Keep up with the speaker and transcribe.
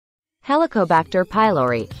Helicobacter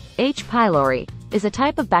pylori, H. pylori, is a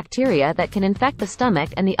type of bacteria that can infect the stomach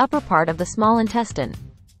and the upper part of the small intestine.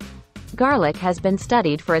 Garlic has been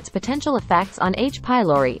studied for its potential effects on H.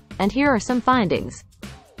 pylori, and here are some findings.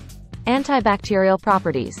 Antibacterial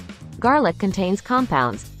properties. Garlic contains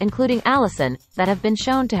compounds, including allicin, that have been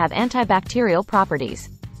shown to have antibacterial properties.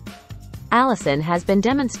 Allicin has been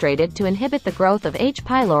demonstrated to inhibit the growth of H.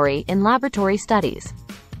 pylori in laboratory studies.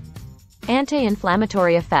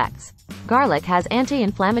 Anti-inflammatory effects. Garlic has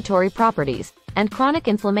anti-inflammatory properties, and chronic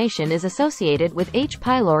inflammation is associated with H.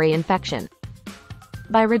 pylori infection.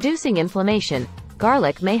 By reducing inflammation,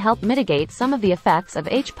 garlic may help mitigate some of the effects of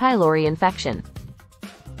H. pylori infection.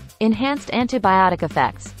 Enhanced antibiotic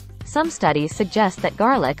effects. Some studies suggest that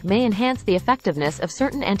garlic may enhance the effectiveness of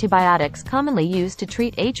certain antibiotics commonly used to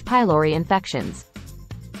treat H. pylori infections.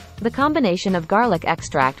 The combination of garlic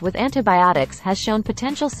extract with antibiotics has shown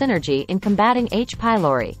potential synergy in combating H.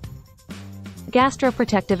 pylori.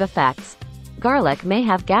 Gastroprotective effects. Garlic may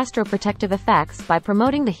have gastroprotective effects by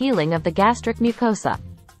promoting the healing of the gastric mucosa.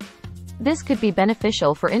 This could be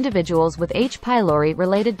beneficial for individuals with H.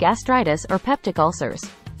 pylori-related gastritis or peptic ulcers.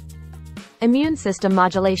 Immune system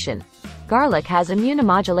modulation. Garlic has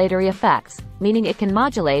immunomodulatory effects, meaning it can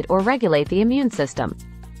modulate or regulate the immune system.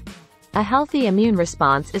 A healthy immune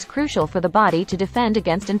response is crucial for the body to defend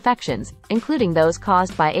against infections, including those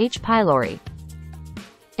caused by H. pylori.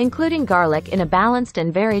 Including garlic in a balanced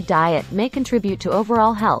and varied diet may contribute to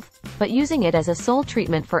overall health, but using it as a sole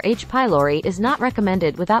treatment for H. pylori is not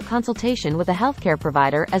recommended without consultation with a healthcare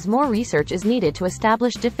provider, as more research is needed to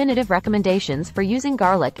establish definitive recommendations for using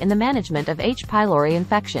garlic in the management of H. pylori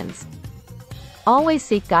infections. Always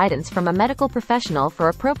seek guidance from a medical professional for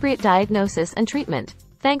appropriate diagnosis and treatment.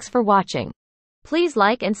 Thanks for watching. Please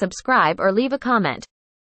like and subscribe or leave a comment.